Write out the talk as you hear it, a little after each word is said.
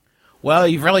Well,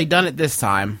 you've really done it this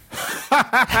time.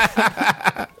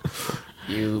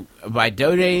 By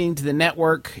donating to the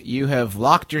network, you have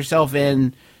locked yourself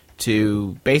in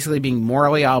to basically being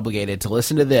morally obligated to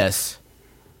listen to this.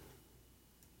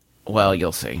 Well,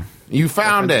 you'll see. You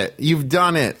found it. You've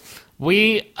done it. How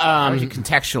would you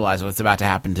contextualize what's about to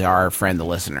happen to our friend, the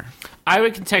listener? I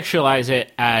would contextualize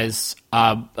it as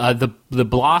the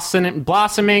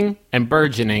blossoming and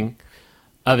burgeoning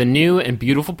of a new and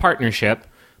beautiful partnership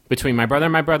between My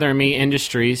Brother and Me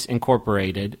Industries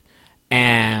Incorporated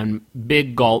and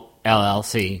Big Gulp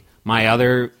LLC, my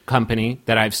other company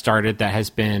that I've started that has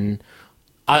been,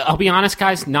 I'll be honest,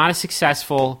 guys, not as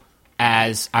successful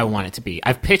as I want it to be.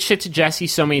 I've pitched it to Jesse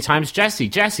so many times.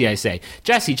 Jesse, I say.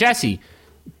 Jesse,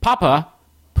 Papa,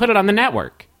 put it on the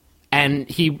network. And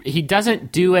he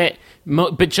doesn't do it,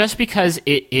 but just because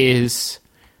it is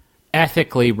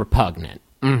ethically repugnant.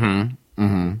 Mm-hmm.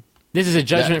 Mm-hmm. This is a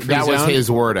judgment-free zone. That was his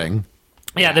wording.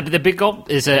 Yeah, the Big Gulp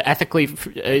is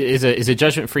a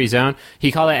judgment-free zone.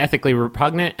 He called it ethically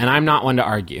repugnant, and I'm not one to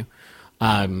argue,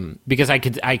 because I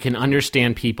can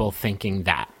understand people thinking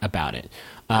that about it.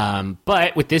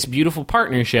 But with this beautiful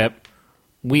partnership,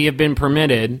 we have been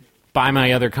permitted by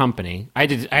my other company. I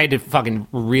had to fucking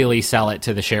really sell it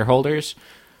to the shareholders,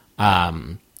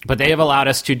 but they have allowed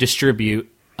us to distribute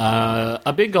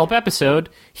a Big Gulp episode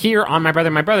here on My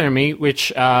Brother and Me,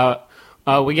 which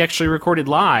we actually recorded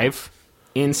live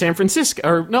in San Francisco,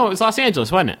 or no, it was Los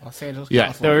Angeles, wasn't it? Los Angeles, yeah.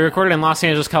 California. So we recorded in Los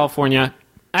Angeles, California,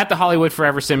 at the Hollywood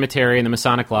Forever Cemetery in the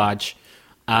Masonic Lodge,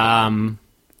 it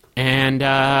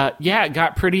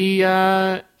got pretty.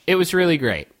 It was really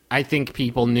great. I think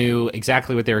people knew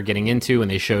exactly what they were getting into when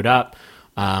they showed up.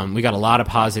 We got a lot of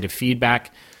positive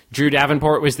feedback. Drew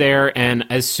Davenport was there, and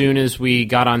as soon as we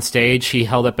got on stage, he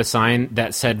held up a sign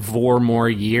that said 4 more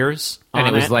years. And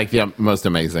it was like the most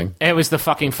amazing. It was the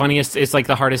fucking funniest. It's like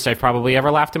the hardest I've probably ever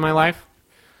laughed in my life.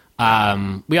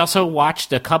 We also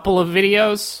watched a couple of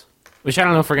videos, which I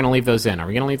don't know if we're going to leave those in. Are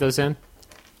we going to leave those in?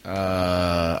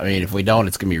 I mean, if we don't,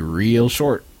 it's going to be real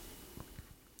short.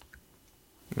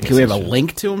 Can we have a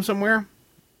link to them somewhere?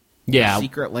 Yeah. A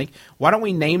secret link? Why don't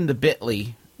we name the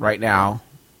bit.ly right now?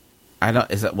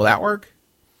 Will that work?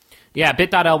 Yeah,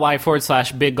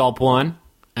 bit.ly/Big Gulp 1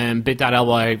 and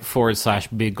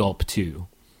bit.ly/Big Gulp 2.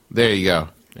 There you go.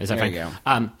 Is that there fine? you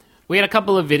go. We had a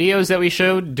couple of videos that we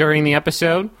showed during the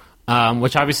episode,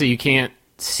 which obviously you can't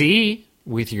see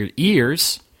with your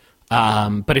ears.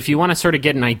 But if you want to sort of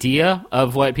get an idea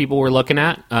of what people were looking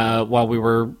at while we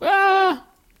were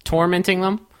tormenting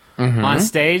them on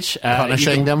stage.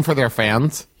 Punishing them for their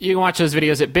fans. You can watch those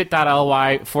videos at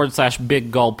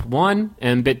bit.ly/Big Gulp 1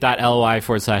 and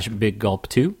bit.ly/Big Gulp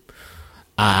 2.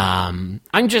 I'm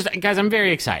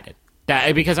very excited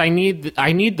because I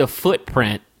need the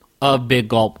footprint of Big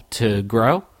Gulp to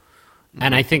grow,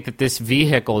 and I think that this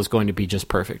vehicle is going to be just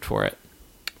perfect for it.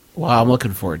 Well, I'm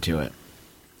looking forward to it.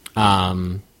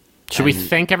 Should we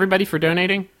thank everybody for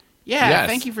donating? Yeah, Yes.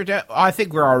 thank you for. I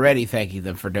think we're already thanking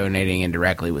them for donating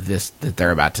indirectly with this that they're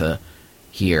about to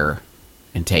hear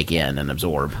and take in and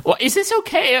absorb. Well, is this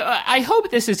okay? I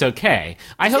hope this is okay.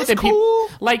 I hope that cool?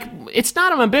 people it's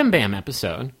not a Bim Bam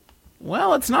episode.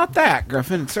 Well, it's not that,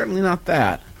 Griffin. It's certainly not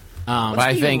that.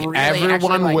 I think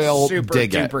everyone will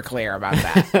dig it. Super clear about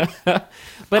that.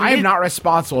 But I am not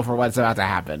responsible for what's about to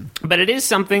happen. But it is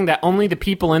something that only the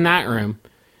people in that room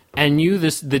and you,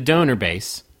 the donor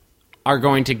base, are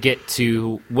going to get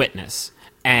to witness.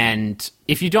 And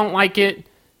if you don't like it,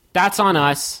 that's on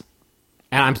us.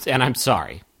 And I'm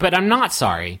sorry. But I'm not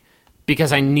sorry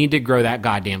because I need to grow that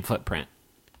goddamn footprint.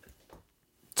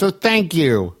 So thank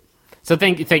you. So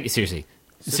thank you. Seriously.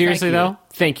 Seriously, though,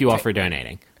 thank you all for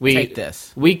donating. Take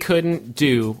this. We couldn't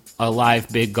do a live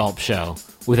Big Gulp show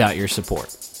without your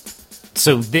support.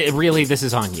 So really, this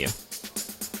is on you.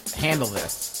 Handle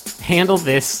this. Handle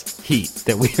this heat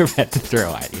that we are about to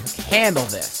throw at you. Handle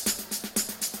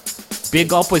this. Big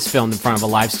Gulp was filmed in front of a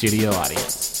live studio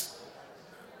audience.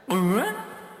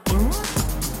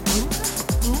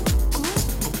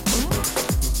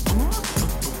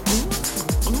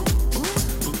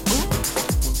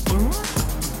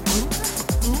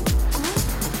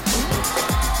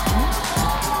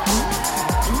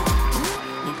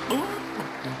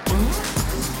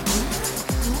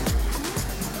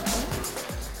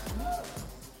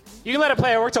 You can let it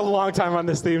play. I worked a long time on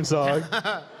this theme song.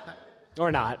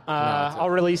 Or not. I'll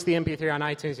release the MP3 on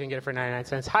iTunes. You can get it for 99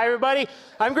 cents. Hi, everybody.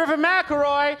 I'm Griffin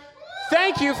McElroy.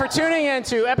 Thank you for tuning in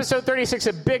to episode 36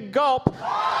 of Big Gulp.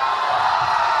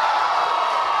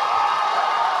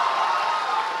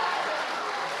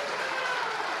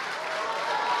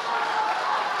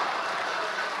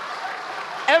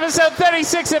 episode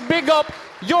 36 of Big Gulp,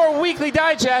 your weekly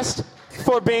digest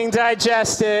for being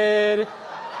digested.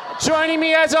 Joining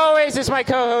me, as always, is my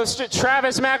co-host,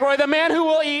 Travis McElroy, the man who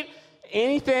will eat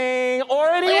anything or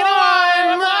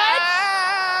anyone. What?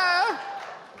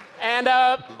 And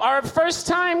our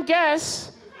first-time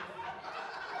guest,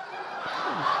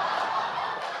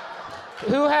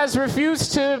 who has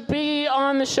refused to be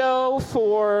on the show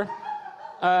for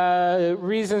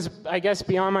reasons, I guess,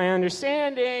 beyond my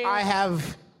understanding. I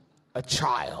have a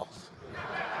child.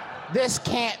 This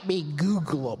can't be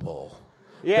Googleable.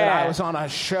 Yeah. That I was on a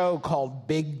show called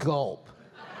Big Gulp.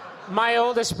 My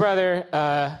oldest brother,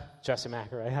 Justin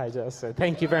McElroy. Hi, Justin.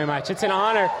 Thank you very much. It's an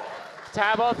honor to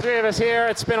have all three of us here.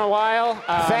 It's been a while.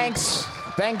 Thanks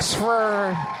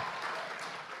for...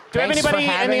 Do we have anybody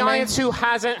in the audience who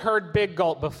hasn't heard Big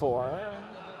Gulp before?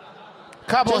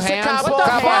 Couple hands. Couple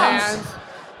hands.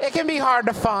 It can be hard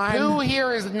to find. Who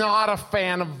here is not a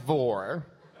fan of Vor?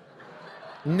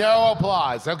 No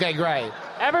applause. Okay, great.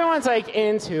 Everyone's like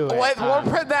into it. We'll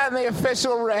put that in the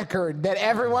official record that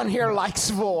everyone here likes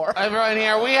Vor. Everyone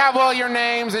here, we have all your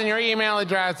names and your email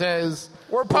addresses.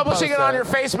 We're publishing it on your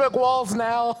Facebook walls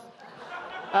now.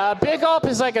 Big Gulp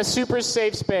is like a super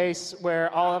safe space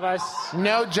where all of us...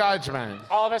 No judgment.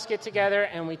 All of us get together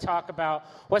and we talk about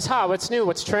what's hot, what's new,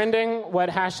 what's trending, what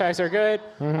hashtags are good.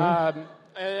 Mm-hmm.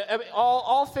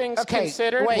 All things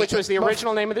considered, which was the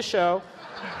original name of the show.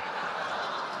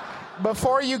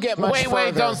 Before you get much further...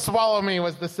 Wait, don't swallow me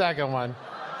was the second one.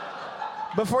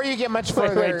 Before you get much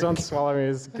further... Wait, don't swallow me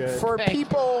is good. For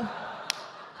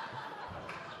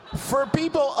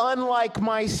people unlike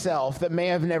myself that may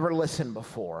have never listened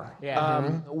before,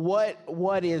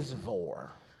 what is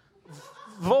Vor?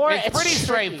 Vor, it's pretty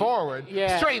straightforward.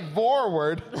 Yeah.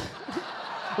 Straightforward.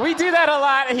 We do that a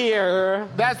lot here.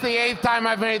 That's the 8th time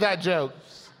I've made that joke.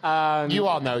 You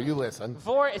all know. You listen.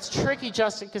 Vor, it's tricky,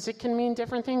 Justin, because it can mean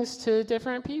different things to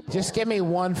different people. Just give me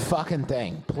one fucking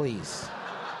thing, please.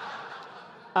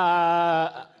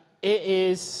 It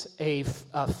is a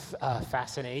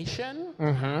fascination.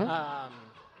 Mm-hmm.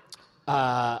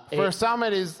 For some,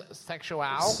 it is sexual.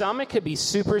 Some, it could be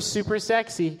super, super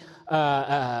sexy.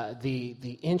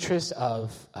 The interest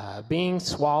of being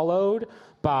swallowed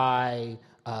by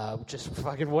just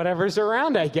fucking whatever's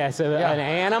around, I guess. An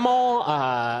animal,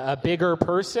 a bigger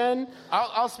person.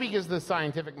 I'll speak as the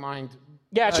scientific mind.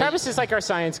 Yeah, Travis is like our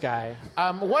science guy.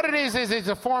 What it is it's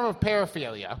a form of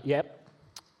paraphilia. Yep.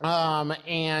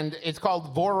 And it's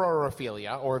called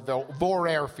vorophilia or the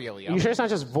vorarephilia. You sure it's not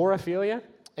just vorophilia?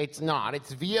 It's not.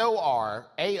 It's VORARE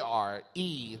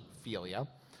philia.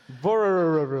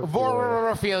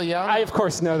 Vorophilia. I, of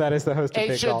course, know that as the host of Big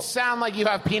Gulp. It should sound like you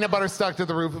have peanut butter stuck to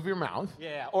the roof of your mouth.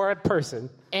 Yeah, or a person.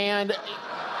 And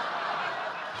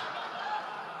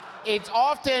it's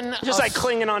often... Just like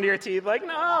clinging onto your teeth, like,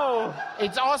 no.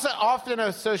 It's also often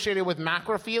associated with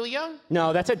macrophilia.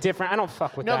 No, that's a different... I don't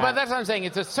fuck with that. No, but that's what I'm saying.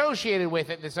 It's associated with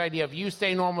it, this idea of you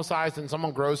stay normal size and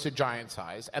someone grows to giant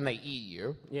size and they eat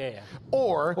you. Yeah.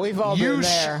 Or we've all been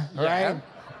there, right?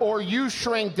 Or you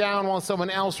shrink down while someone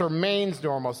else remains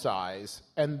normal size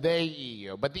and they eat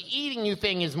you. But the eating you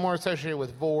thing is more associated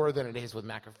with vor than it is with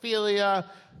macrophilia.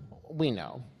 We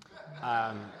know.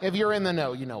 If you're in the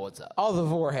know, you know what's up. All the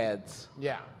Vorheads.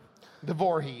 Yeah. The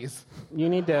Voorhees. You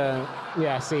need to,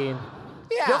 see. Yeah.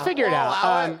 You'll figure it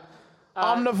out.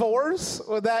 Omnivores?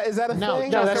 Is that a thing?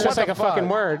 No, that's just like a fucking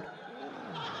word.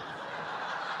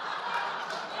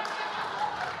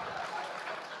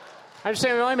 I'm just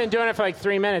saying, we've only been doing it for like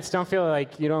 3 minutes. Don't feel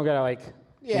like you don't gotta like...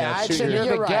 Yeah, actually, you're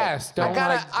the guest. Don't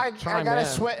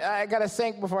I gotta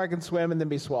sink before I can swim and then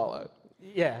be swallowed.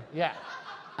 Yeah.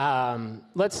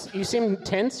 You seem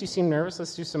tense. You seem nervous.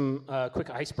 Let's do some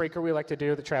quick icebreaker we like to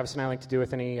do that Travis and I like to do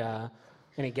with any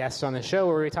guests on the show,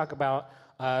 where we talk about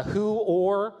who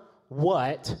or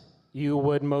what you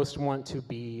would most want to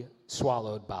be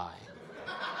swallowed by.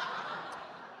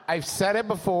 I've said it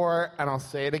before, and I'll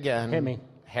say it again. Hit me.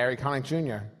 Harry Connick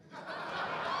Jr.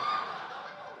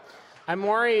 I'm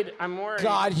worried.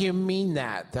 God, you mean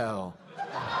that, though.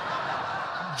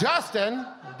 Justin,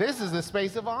 this is the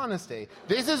space of honesty.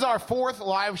 This is our 4th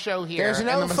live show here. There's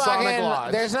no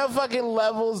fucking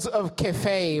levels of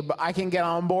kayfabe I can get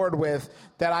on board with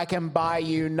that I can buy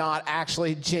you not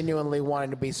actually genuinely wanting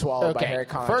to be swallowed by Harry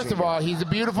Connick First Jr. of all, he's a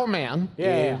beautiful man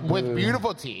with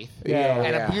beautiful teeth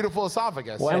and a beautiful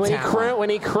esophagus. And when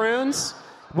he croons,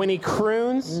 you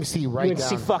can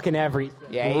see fucking everything.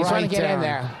 Yeah, he's trying to get in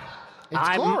there.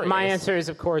 It's glorious. My answer is,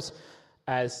 of course,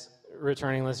 as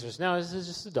returning listeners know, this is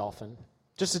just a dolphin.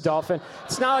 Just a dolphin.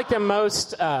 It's not like the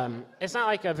most, it's not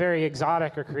like a very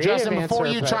exotic or creative Justin, before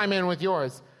answer, you chime in with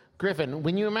yours, Griffin,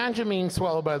 when you imagine being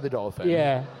swallowed by the dolphin,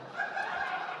 Yeah.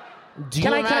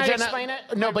 Can I explain it?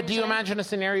 No, but do you imagine a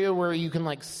scenario where you can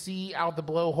like see out the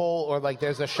blowhole, or like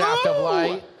there's a shaft of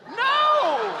light?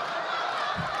 No!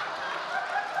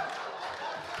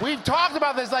 We've talked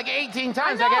about this like 18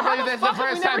 times. I can't believe this is the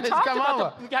first time it's come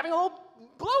up. Having a little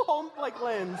blowhole like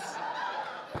lens.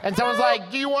 And someone's like,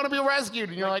 "Do you want to be rescued?"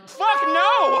 And you're like, Fuck no!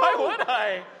 Why would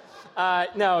I?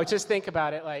 No, just think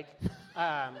about it. Like,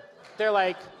 they're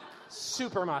like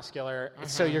super muscular,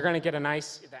 so you're gonna get a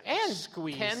nice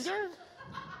squeeze. Tender?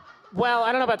 Well,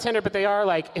 I don't know about tender, but they are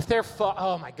like if they're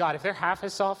oh my god, if they're half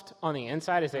as soft on the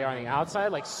inside as they are on the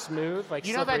outside, like smooth, like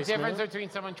You know that slippery difference smooth? between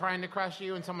someone trying to crush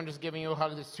you and someone just giving you a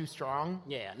hug that's too strong?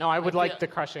 Yeah, no, I would like the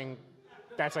crushing.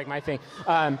 That's like my thing.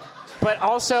 But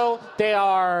also, they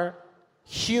are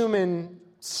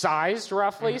human-sized,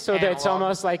 roughly, so that it's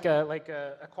almost like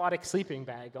a aquatic sleeping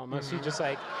bag, almost. You just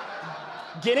like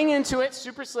getting into it,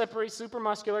 super slippery, super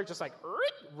muscular, just like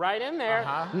right in there,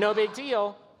 no big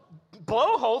deal.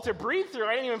 Blowhole to breathe through.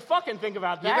 I didn't even fucking think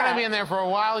about that. You're going to be in there for a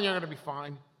while and you're going to be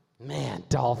fine. Man,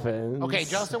 dolphins. Okay,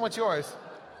 Justin, what's yours?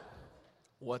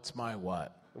 What's my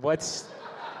what? What's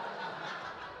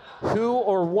who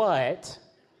or what?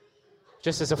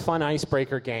 Just as a fun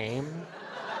icebreaker game.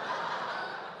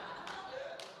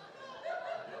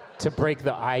 To break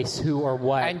the ice, who or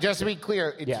what? And just to be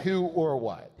clear, it's who or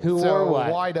what. Who or what?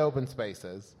 Wide open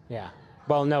spaces. Yeah.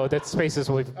 Well, no, that spaces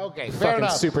will be Okay, fair fucking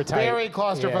enough. super tight. Very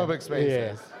claustrophobic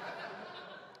spaces.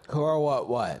 Who or what?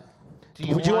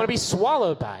 Would you want to be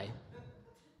swallowed by?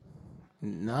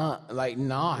 Not.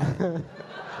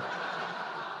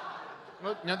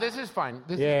 Look, no, this is fine.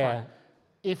 This is fine.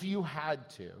 If you had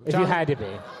to. If you had to be.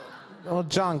 Well,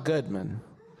 John Goodman.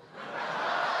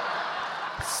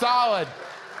 Solid.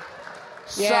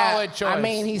 Solid choice. I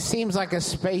mean, he seems like a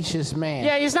spacious man.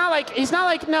 Yeah, he's not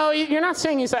like, no, you're not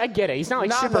saying I get it. He's not like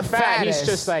Not super the fat. fattest. He's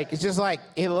just like, It's just like,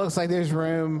 it looks like there's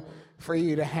room for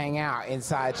you to hang out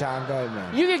inside John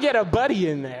Goodman. you could get a buddy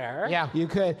in there. Yeah. You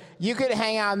could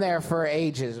hang out in there for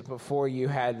ages before you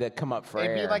had to come up for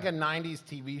It'd air. be like a 90s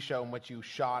TV show in which you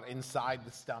shot inside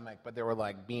the stomach, but there were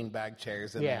like beanbag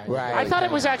chairs in Yeah. there. Right. I thought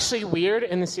it was actually weird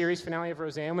in the series finale of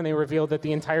Roseanne when they revealed that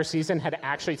the entire season had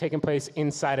actually taken place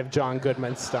inside of John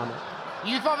Goodman's stomach.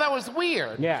 You thought that was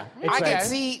weird? Yeah. It's I like, could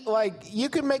see, like, you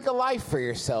could make a life for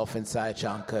yourself inside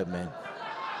John Goodman.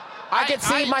 I could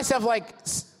see myself like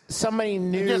somebody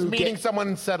new. Just meeting someone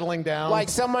and settling down. Like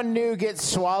someone new gets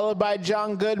swallowed by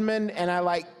John Goodman, and I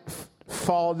like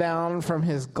fall down from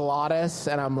his glottis,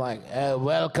 and I'm like,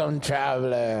 "Welcome,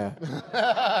 traveler.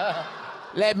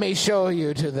 Let me show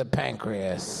you to the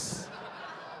pancreas.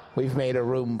 We've made a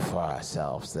room for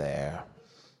ourselves there."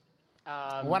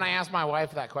 When I asked my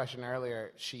wife that question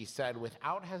earlier, she said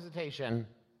without hesitation,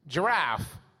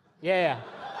 giraffe. yeah.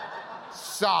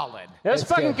 Solid. That was a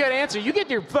It's fucking good. good answer. You get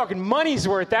your fucking money's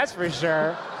worth, that's for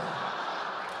sure.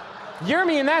 You're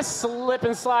me and that slip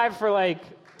and slide for like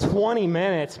 20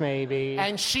 minutes, maybe.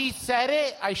 And she said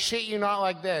it, I shit you not,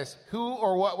 like this. Who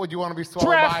or what would you want to be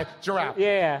swallowed by? Giraffe.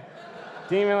 Yeah.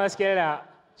 Demon, let's get it out.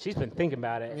 She's been thinking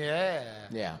about it. Yeah.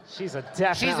 Yeah. She's a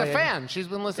definitely. She's a fan. She's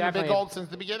been listening to Big Definitely. Gulp since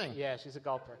the beginning. Yeah, she's a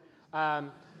gulper.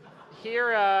 Here,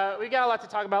 we got a lot to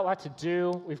talk about, a lot to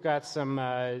do. We've got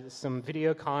some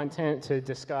video content to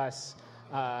discuss.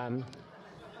 Why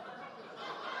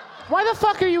the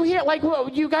fuck are you here? Like, well,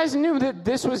 you guys knew that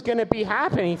this was going to be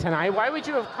happening tonight. Why would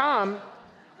you have come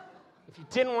if you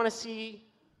didn't want to see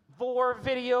more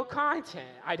video content?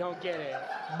 I don't get it.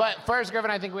 But first, Griffin,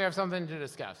 I think we have something to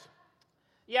discuss.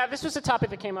 Yeah, this was a topic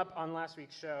that came up on last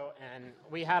week's show, and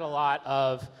we had a lot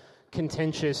of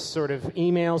contentious sort of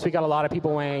emails. We got a lot of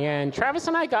people weighing in. Travis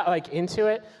and I got like into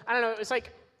it. I don't know. It was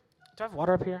like, do I have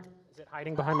water up here? Is it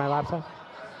hiding behind my laptop?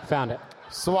 Found it.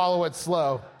 Swallow it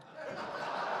slow,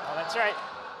 Oh, that's right.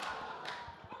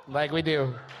 like we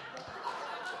do.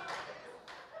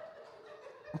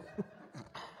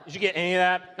 Did you get any of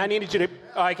that? I needed you to.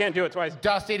 Oh, I can't do it twice.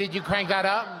 Dusty, did you crank that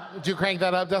up? Did you crank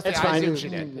that up, Dusty? It's I fine. assume she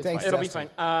did. It's Thanks, fine. It'll Dustin. be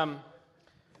fine.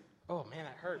 Oh man,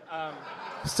 that hurt.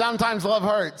 Sometimes love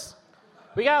hurts.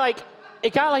 We got like.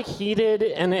 It got like heated,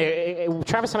 and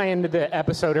Travis and I ended the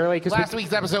episode early because Last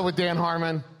week's episode with Dan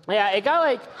Harmon. Yeah, it got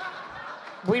like,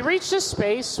 we reached a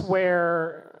space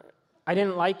where I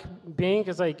didn't like being,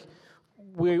 because like,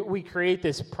 we create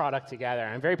this product together.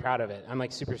 I'm very proud of it. I'm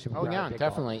like super Oh, proud yeah, of Big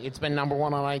definitely. It's been #1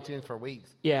 on iTunes for weeks.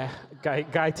 Ball. Yeah,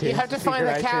 guy two. You have to find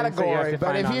the secret iTunes that you have category, to but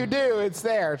find if you on. do, it's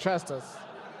there. Trust us.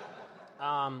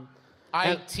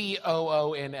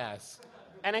 ITOONS.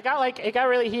 And it got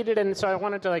really heated, and so I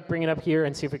wanted to like bring it up here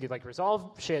and see if we could like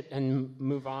resolve shit and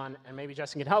move on, and maybe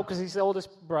Justin could help because he's the oldest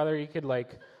brother. He could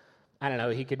like I don't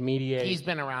know, he could mediate. He's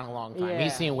been around a long time. Yeah.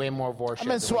 He's seen way more Vor shit I've been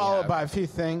than we swallowed have. by a few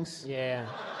things. Yeah.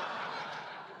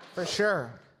 For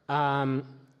sure. And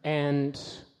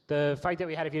the fight that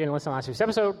we had, if you didn't listen to last week's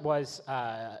episode, was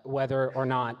whether or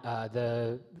not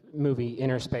the movie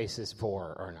Inner Space is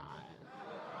Vor or not.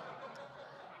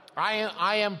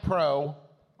 I am pro.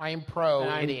 I am pro. And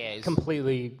I'm it is.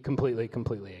 completely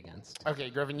against. Okay,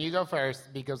 Griffin, you go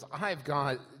first because I've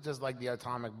got just like the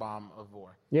atomic bomb of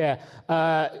Vor. Yeah.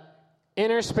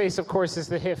 Inner Space, of course, is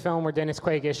the hit film where Dennis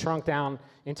Quaid gets shrunk down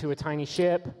into a tiny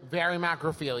ship. Very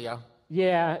macrophilia.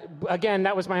 Yeah. Again,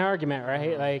 that was my argument,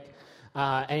 right? Like,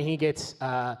 and he gets,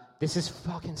 this is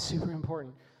fucking super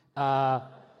important,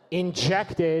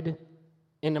 injected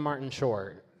into Martin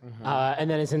Short. And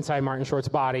then is inside Martin Short's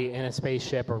body in a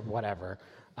spaceship or whatever.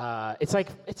 It's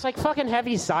like fucking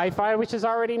heavy sci-fi, which is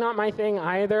already not my thing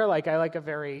either. Like I like a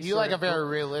very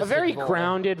realistic, a very Vor.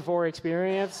 grounded Vor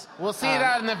experience. We'll see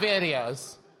that in the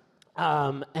videos.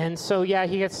 And so yeah,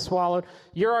 he gets swallowed.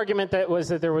 Your argument that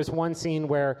there was one scene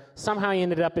where somehow he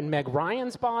ended up in Meg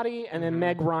Ryan's body, and then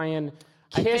Meg Ryan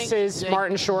kisses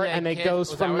Martin Short, and it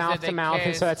goes from mouth to mouth,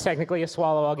 and so that's technically a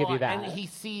swallow. I'll give you that. And he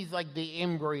sees like the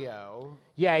embryo.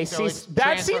 Yeah, he So sees it's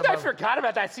that scene. I transferable. forgot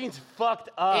about that scene's fucked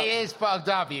up. It is fucked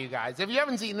up, you guys. If you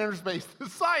haven't seen Inner Space, the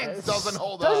science doesn't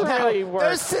hold doesn't up. really work.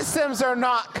 Those systems are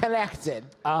not connected.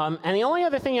 And the only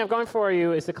other thing you have going for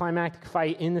you is the climactic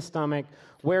fight in the stomach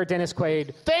where Dennis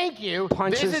Quaid Thank you.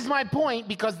 punches. This is my point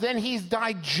because then he's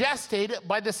digested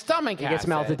by the stomach acid. He gets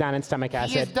melted down in stomach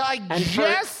acid. He is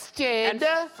digested.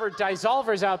 And for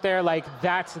dissolvers out there, like,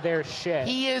 that's their shit.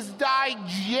 He is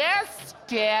digested.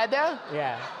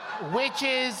 Yeah. Which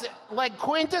is like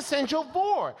quintessential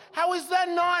Vor. How is that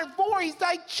not Vor? He's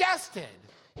digested.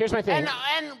 Here's my thing.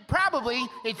 And probably,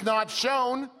 it's not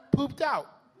shown, pooped out.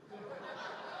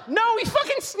 No, he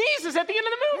fucking sneezes at the end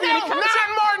of the movie. No, and he comes not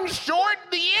out. Martin Short,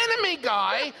 the enemy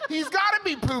guy. He's got to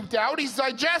be pooped out. He's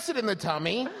digested in the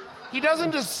tummy. He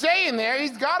doesn't just stay in there.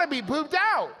 He's got to be pooped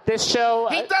out. This show...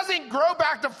 He doesn't grow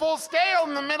back to full scale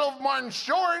in the middle of Martin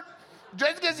Short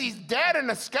just because he's dead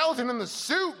and a skeleton in the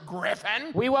suit,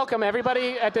 Griffin. We welcome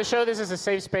everybody at the show. This is a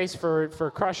safe space for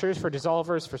crushers, for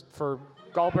dissolvers, for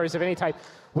gulpers of any type.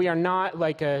 We are not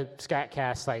like a scat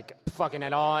cast, like, fucking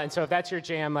at all. And so if that's your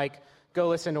jam, like, go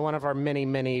listen to one of our many,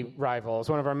 many rivals,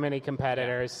 one of our many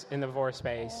competitors in the Vor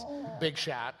space. Big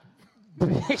shot.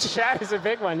 Big Shot is a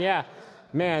big one, yeah.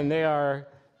 Man, they're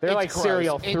like gross.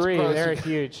 Serial It's 3. gross. They're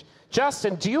huge.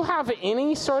 Justin, do you have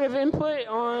any sort of input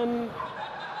on...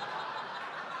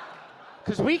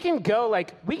 Because we can go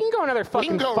another We fucking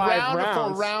can go 5 round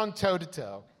rounds. for round, toe to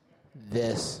toe.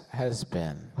 This has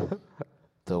been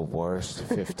the worst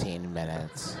 15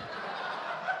 minutes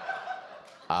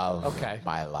of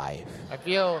my life. I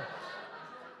feel,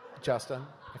 Justin,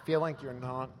 I feel like you're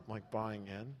not like buying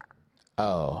in.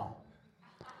 Oh.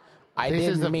 I This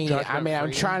is didn't a mean, I'm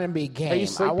judgment-free. trying to be Are you game. I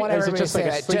sleepy? want Is it everybody to just say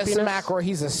like a that. Justin sleepiness? McElroy,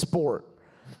 he's a sport.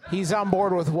 He's on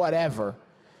board with whatever.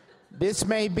 This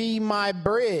may be my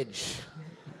bridge.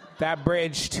 That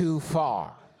bridge too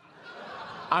far.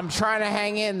 I'm trying to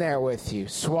hang in there with you,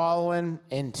 swallowing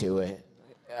into it.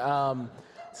 It's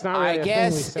not really I a thing we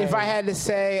guess say. if I had to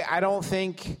say, I don't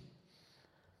think...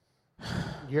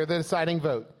 You're the deciding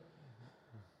vote.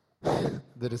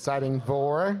 The deciding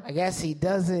Vor. I guess he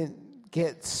doesn't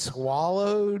get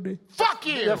swallowed. Fuck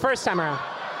you! The first time around.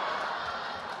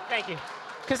 Thank you.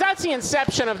 Because that's the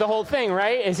inception of the whole thing,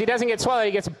 right? Is he doesn't get swallowed,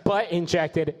 he gets butt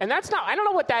injected. And that's not, I don't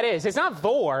know what that is. It's not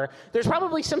Vor. There's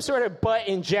probably some sort of butt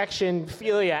injection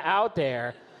philia out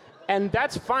there. And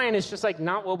that's fine. It's just like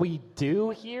not what we do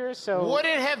here. So Would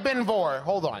it have been Vor?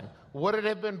 Hold on. Would it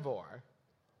have been Vor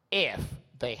if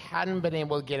they hadn't been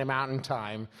able to get him out in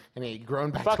time and he'd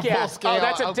grown back fuck to yeah. full scale? Oh,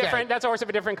 that's a Okay. different, that's a horse of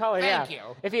a different color. Thank yeah.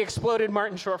 you. If he exploded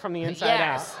Martin Short from the inside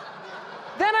Yes. out.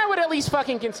 Then I would at least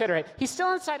fucking consider it. He's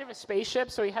still inside of a spaceship,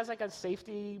 so he has like a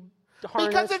safety harness.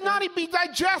 Because if not, he'd be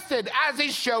digested, as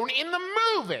is shown in the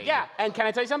movie. Yeah, and can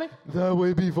I tell you something? That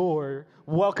way before.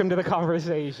 Welcome to the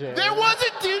conversation. There was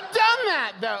a dude done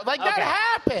that, though. Like, that Okay.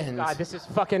 happens. God, this is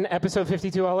fucking episode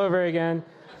 52 all over again.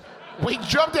 We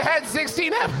jumped ahead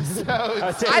 16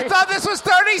 episodes. I thought this was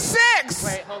 36!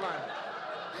 Wait, hold on.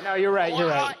 No, you're right, you're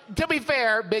right. To be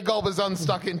fair, Big Gulp is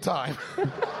unstuck in time.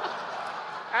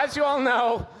 As you all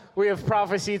know, we have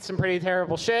prophesied some pretty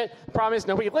terrible shit. Problem is,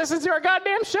 nobody listens to our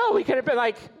goddamn show. We could have been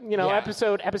like, Yeah.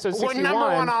 episode We're 61.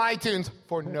 number one on iTunes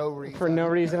for no reason. For no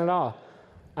reason at all.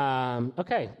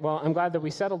 Okay, well, I'm glad that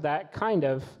we settled that, kind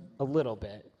of, a little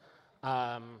bit.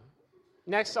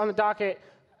 Next on the docket,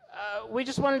 we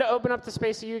just wanted to open up the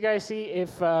space so you guys see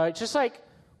if, just like,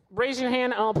 raise your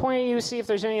hand, and I'll point at you, see if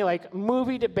there's any like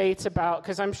movie debates about,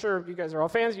 because I'm sure you guys are all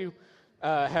fans. You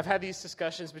have had these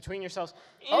discussions between yourselves.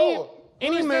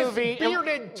 Any who's movie. This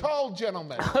bearded, tall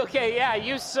gentleman. Okay, yeah,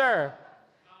 you, sir.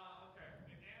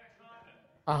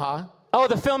 Uh-huh. Oh,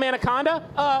 the film Anaconda?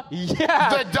 Yeah.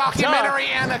 The documentary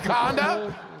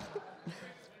Anaconda?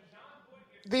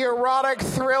 The erotic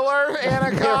thriller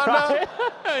Anaconda.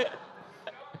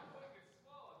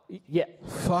 Yeah.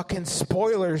 Fucking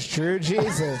spoilers, Drew.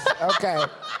 Jesus. Okay.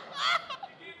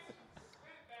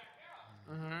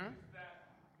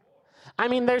 I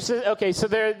mean, so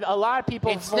there are a lot of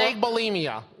people. It's snake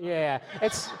bulimia. Yeah,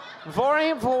 it's vor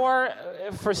ain't vor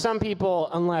for some people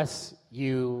unless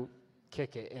you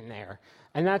kick it in there,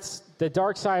 and that's the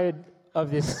dark side of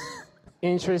this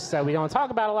interest that we don't talk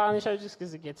about a lot on the show, just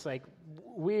because it gets like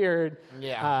weird.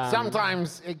 Yeah.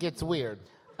 Sometimes it gets weird.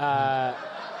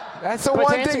 That's the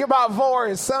one thing about vor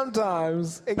is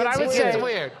sometimes it gets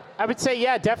weird. I would say,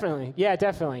 yeah, definitely,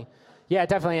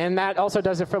 and that also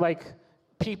does it for like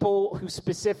people who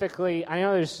specifically. I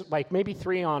know there's like maybe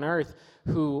 3 on Earth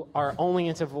who are only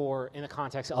into vor in the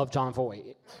context of John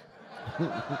Voight.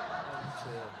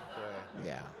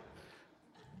 Yeah.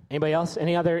 Anybody else?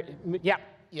 Any other? Yeah.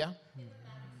 Yeah.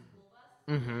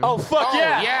 Oh, fuck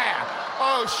yeah. Yeah.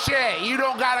 Oh, shit. You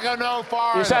don't got to go no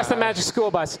farther. You just asked the Magic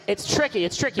School Bus. It's tricky,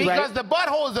 right? Because the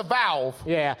butthole is a valve.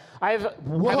 Yeah. Have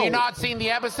you not seen the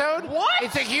episode? What?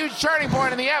 It's a huge turning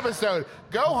point in the episode.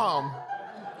 Go home.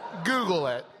 Google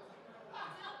it.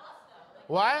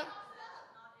 What?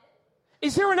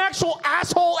 Is there an actual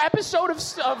asshole episode of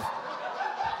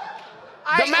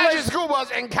The Magic School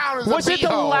Bus encounters Was a it the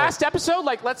beehole. last episode?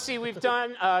 Like, let's see. We've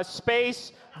done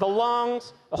space, the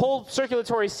lungs, the whole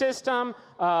circulatory system,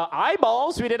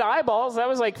 eyeballs. We did eyeballs. That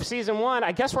was like season 1.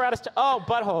 I guess we're out of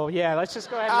butthole. Yeah, let's just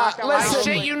go ahead and knock out I eyeballs.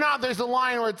 shit you not, there's a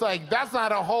line where it's like, that's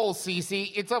not a hole,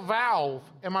 Cece. It's a valve.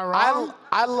 Am I wrong?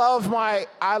 I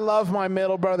love my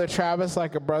middle brother Travis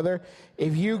like a brother.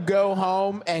 If you go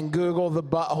home and Google the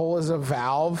butthole is a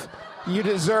valve, you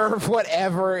deserve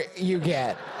whatever you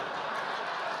get.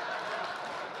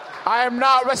 I am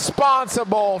not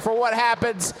responsible for what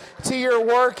happens to your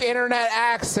work internet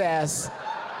access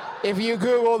if you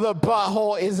Google the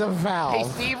butthole is a valve. Hey,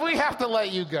 Steve, we have to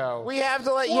let you go. We have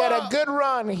to let you had a good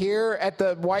run here at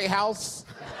the White House.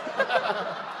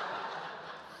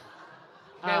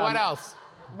 Okay, what else?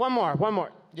 One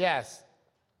more. Yes.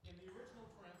 In the original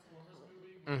Transformers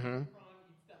movie, when Ultron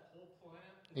eats that whole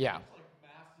planet, Yeah. it's like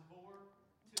massive vor.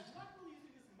 He's not really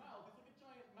using his mouth. It's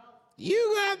like a giant mouth. You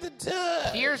got the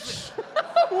touch. Here's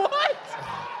What?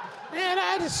 And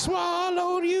I just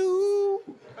swallowed you.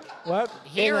 What?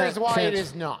 Here is why it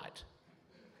is not.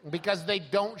 Because they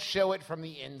don't show it from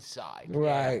the inside.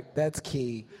 Right, that's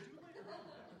key.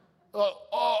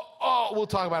 We'll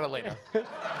talk about it later.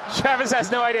 Travis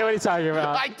has no idea what he's talking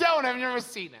about. I don't. I've never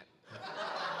seen it.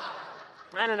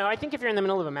 I don't know. I think if you're in the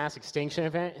middle of a mass extinction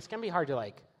event, it's going to be hard to,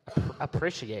 like,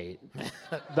 appreciate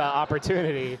the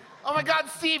opportunity. Oh, my God,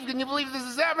 Steve, can you believe this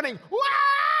is happening?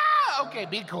 Wow! Okay,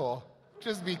 be cool.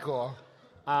 Just be cool.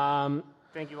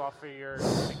 Thank you all for your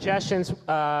suggestions.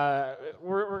 We're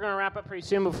going to wrap up pretty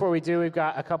soon. Before we do, we've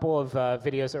got a couple of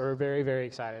videos that we're very, very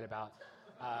excited about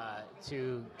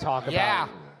to talk about. Yeah.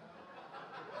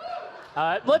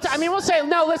 We'll say,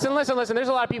 no, listen. There's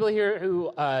a lot of people here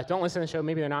who don't listen to the show.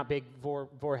 Maybe they're not big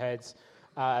vor heads.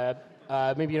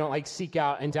 Maybe you don't, like, seek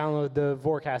out and download the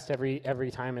Vorcast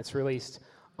every time it's released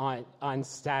on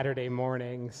Saturday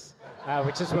mornings,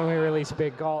 which is when we release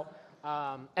Big Gulp.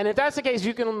 And if that's the case,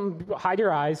 you can hide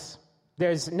your eyes.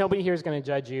 Nobody here is going to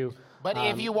judge you. But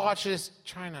if you watch this,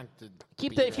 try not to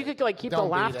keep the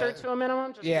laughter to a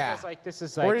minimum. Just because, like, this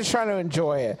is like, we're just trying to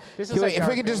enjoy it. If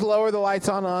we could just lower the lights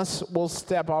on us, we'll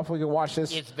step off. We can watch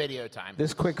this. It's video time.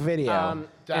 This quick video.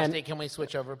 Dusty, can we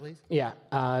switch over, please? Yeah.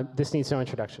 This needs no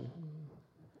introduction.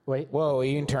 Wait. Whoa,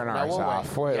 you can turn ours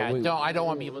off. I don't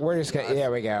want people. We're just gonna.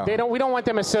 There we go. We don't want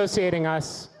them associating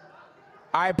us.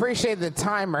 I appreciate the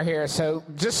timer here. So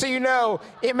just so you know,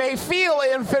 it may feel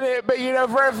infinite, but you know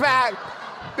for a fact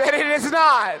that it is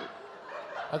not.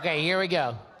 Okay, here we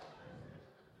go.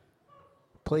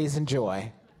 Please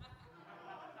enjoy.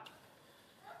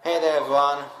 Hey there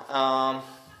everyone,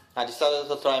 I decided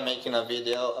to try making a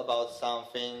video about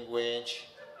something which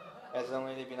hasn't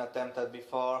really been attempted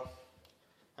before.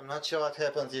 I'm not sure what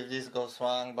happens if this goes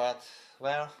wrong, but,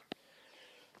 well,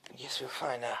 I guess we'll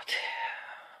find out.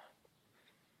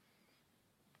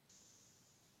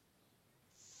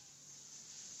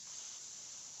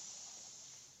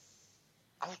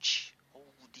 Ouch! Oh,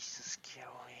 this is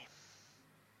scary.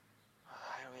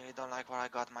 I really don't like what I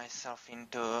got myself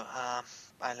into. I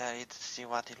let it see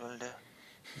what it will do.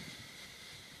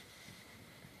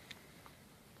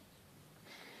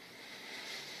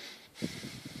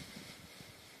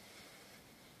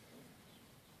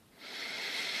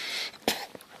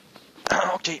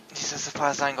 Okay, this is as far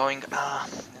as I'm going.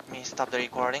 Let me stop the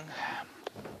recording.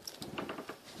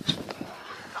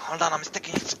 Hold on, I'm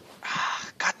sticking it.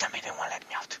 God damn it, they won't let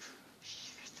me out.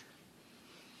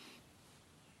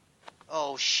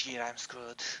 Oh shit, I'm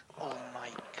screwed. Oh my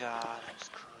god, I'm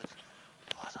screwed.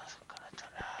 What am I gonna do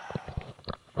now?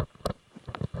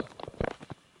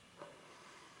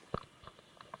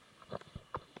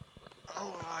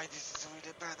 Alright, this is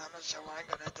really bad. I'm not sure what I'm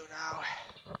gonna do now.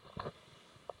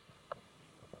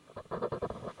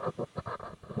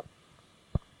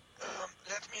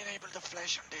 Let me enable the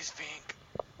flash on this thing.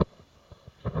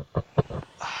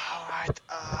 Alright,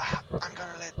 I'm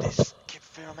gonna let this keep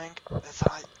filming. That's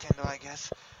all I can do, I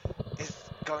guess. It's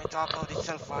going to upload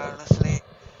itself wirelessly.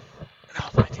 No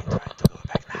point in trying to go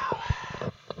back now.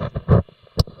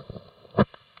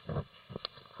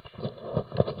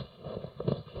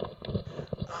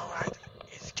 Alright,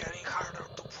 it's getting harder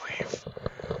to breathe.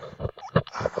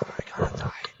 I'm already gonna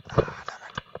die. Damn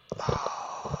it.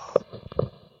 Oh.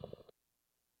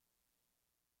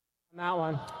 That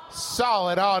one.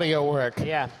 Solid audio work.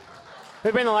 Yeah. We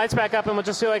bring the lights back up and we'll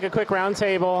just do like a quick round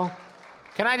table.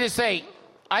 Can I just say,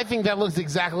 I think that looks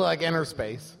exactly like Inner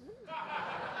Space.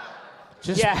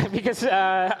 Yeah, because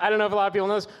I don't know if a lot of people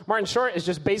know this. Martin Short is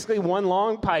just basically one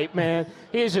long pipe, man.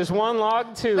 He is just one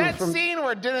log tube. That scene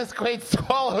where Dennis Quaid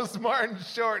swallows Martin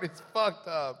Short is fucked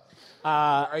up.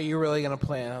 Are you really going to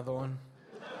play another one?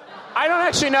 I don't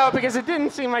actually know because it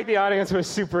didn't seem like the audience was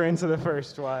super into the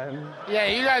first one. Yeah,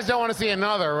 you guys don't want to see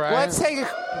another, right? Let's take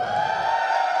a...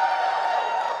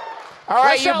 All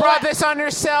right, you brought this on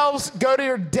yourselves. Go to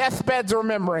your deathbeds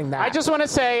remembering that. I just want to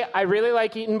say I really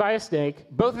like Eaten by a Snake.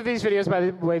 Both of these videos, by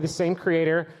the way, the same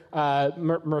creator,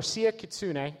 Mercia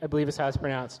Kitsune, I believe is how it's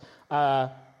pronounced.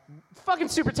 Fucking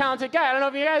super talented guy. I don't know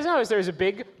if you guys know, there's a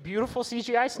big, beautiful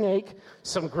CGI snake,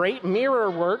 some great mirror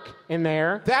work in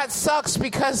there. That sucks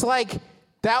because, like,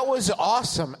 that was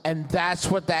awesome, and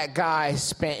that's what that guy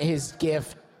spent his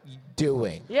gift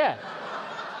doing. Yeah.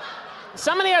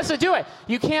 Somebody has to do it.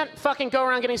 You can't fucking go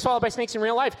around getting swallowed by snakes in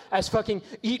real life, as fucking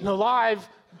Eaten Alive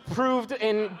proved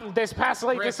in this past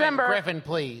late December. Griffin,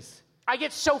 please. I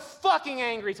get so fucking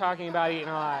angry talking about Eaten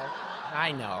Alive.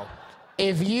 I know.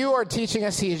 If you are teaching a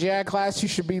CGI class, you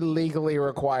should be legally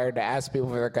required to ask people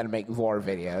if they're going to make lore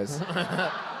videos.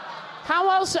 How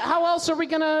else are we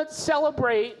going to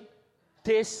celebrate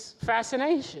this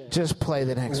fascination? Just play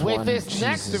the next one. With this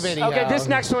next video. Okay, this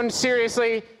next one,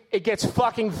 seriously, it gets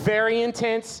fucking very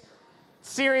intense.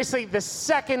 Seriously, the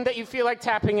second that you feel like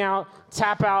tapping out,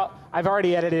 tap out. I've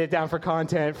already edited it down for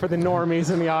content for the normies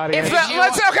in the audience.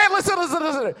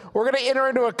 Listen. We're going to enter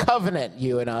into a covenant,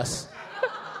 you and us.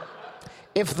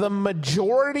 If the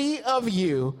majority of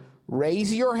you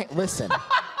raise your hand, listen.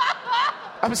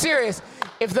 I'm serious.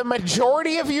 If the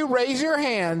majority of you raise your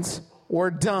hands, we're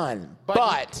done.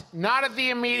 But not at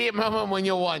the immediate moment when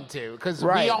you'll want to, because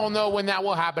we all know when that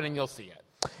will happen and you'll see it.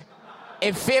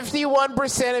 If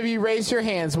 51% of you raise your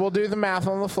hands, we'll do the math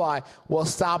on the fly. We'll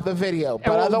stop the video.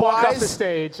 But we'll otherwise, walk off the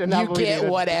stage, and you get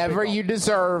whatever you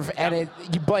deserve, and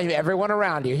you blame everyone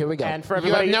around you. Here we go. And for You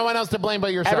everybody, have no one else to blame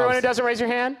but yourself. everyone who doesn't raise your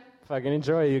hand, fucking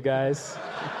enjoy, you guys.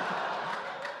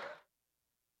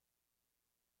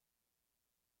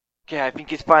 Okay, I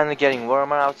think it's finally getting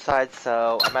warmer outside,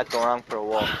 so I might go around for a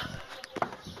walk.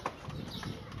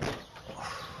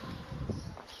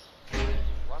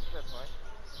 What's that noise?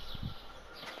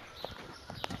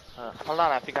 Hold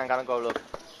on, I think I'm gonna go look.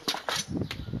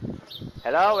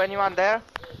 Hello, anyone there?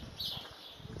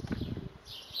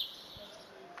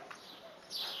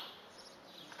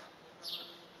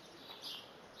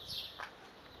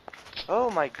 Oh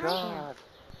my god.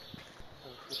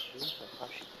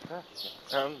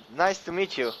 Nice to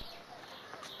meet you.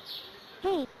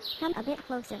 Hey, come a bit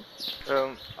closer.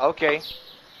 Okay.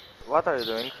 What are you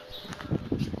doing?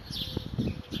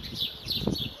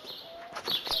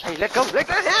 Hey, let go!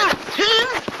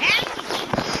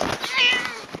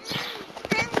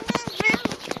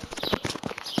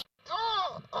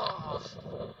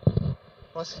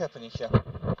 What's happening here?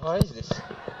 What is this?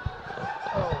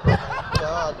 Oh my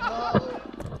god, no!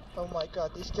 Oh my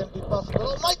god, this can't be possible.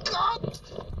 Oh my god!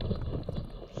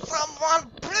 Someone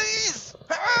please!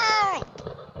 Help!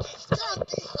 This can't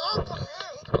be happening!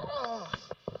 Oh.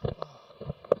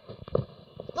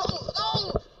 No!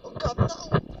 Oh god,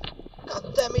 no! God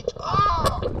damn it!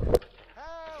 Oh!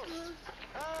 Help!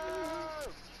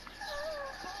 Help!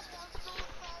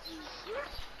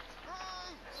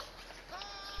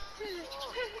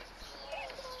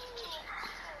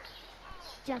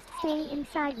 just stay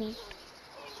inside me.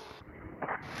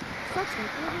 Such a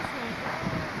beauty snake.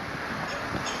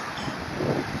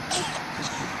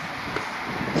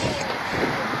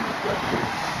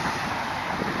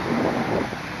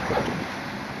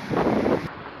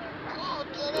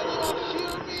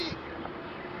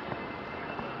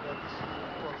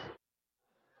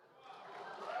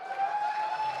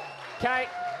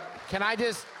 Can I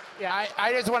just,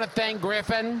 I just want to thank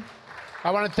Griffin.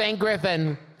 I want to thank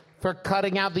Griffin for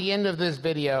cutting out the end of this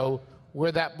video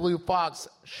where that blue fox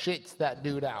shits that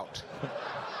dude out.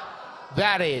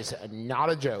 That is not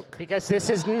a joke. Because this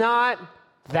is not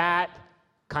that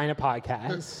kind of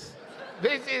podcast.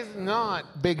 This is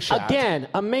not Big Shot. Again,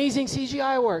 amazing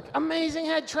CGI work, amazing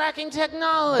head tracking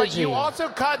technology. But you also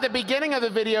cut the beginning of the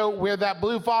video where that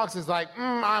blue fox is like,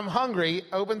 I'm hungry,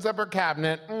 opens up her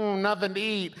cabinet, nothing to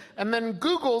eat, and then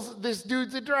Googles this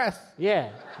dude's address.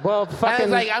 Yeah. Well, fucking.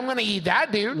 And it's like, I'm going to eat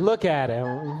that dude. Look at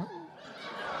him.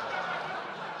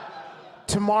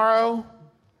 Tomorrow,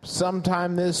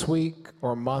 sometime this week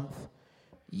or month,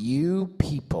 you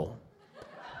people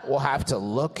will have to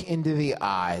look into the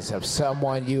eyes of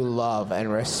someone you love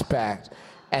and respect,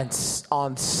 and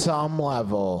on some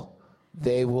level,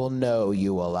 they will know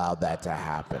you allowed that to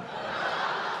happen.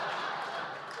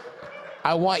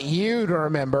 I want you to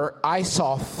remember, I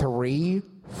saw 3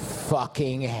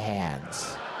 fucking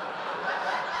hands.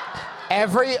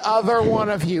 Every other one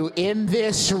of you in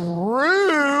this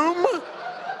room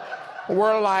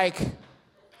were like,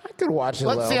 I could watch a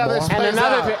little more. Let's see how this plays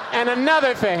out.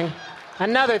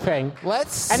 Another thing.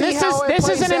 Let's see and this how is this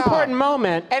is an out. important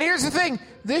moment. And here's the thing: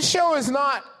 this show is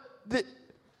not.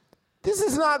 This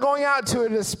is not going out to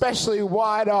an especially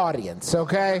wide audience.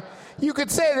 Okay, you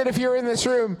could say that if you're in this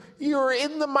room, you're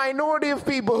in the minority of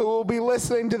people who will be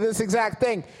listening to this exact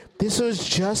thing. This was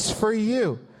just for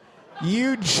you.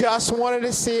 You just wanted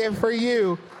to see it for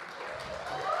you.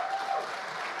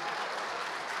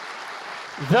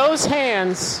 Those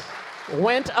hands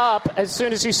went up as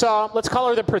soon as you saw, let's call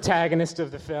her the protagonist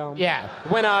of the film. Yeah.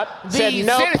 Went up, The said,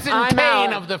 nope, Citizen I'm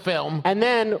Kane out. of the film. And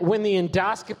then when the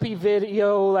endoscopy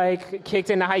video kicked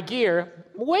into high gear,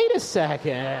 wait a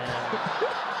second.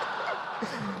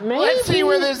 Maybe, Let's see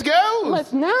where this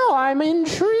goes. Now I'm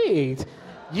intrigued.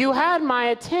 You had my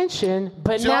attention,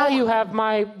 but now you have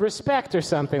my respect or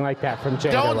something like that from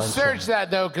Jay. Don't search that,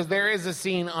 though, because there is a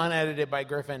scene unedited by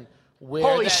Griffin where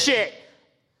Holy shit.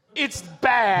 It's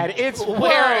bad. It's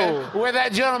where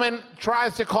that gentleman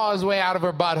tries to claw his way out of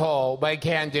her butthole, but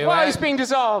can't do While it. he's being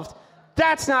dissolved.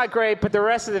 That's not great, but the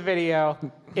rest of the video,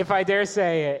 if I dare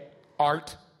say it,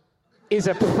 art is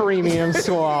a premium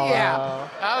swallow. Yeah.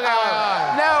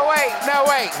 Okay. No,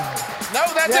 wait. No,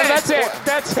 that's Yeah, it. that's it.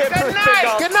 That's it. Good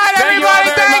night. Good night, Thank you all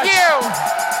everybody. very Thank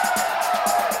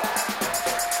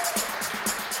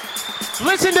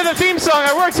much. Listen to the theme song.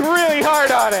 I worked really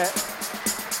hard on it.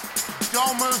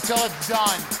 Don't move till it's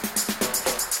done.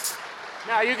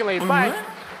 Now you can leave. Bye.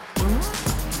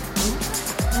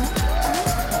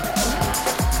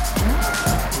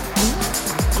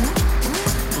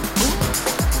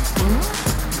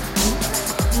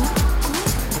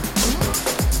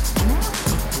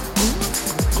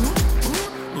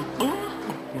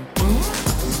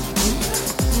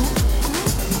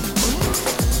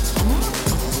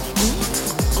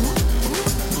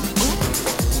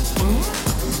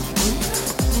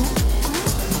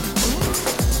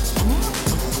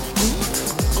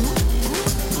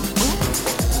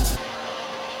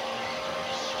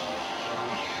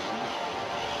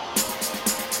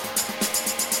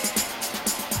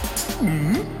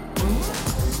 Mm-hmm.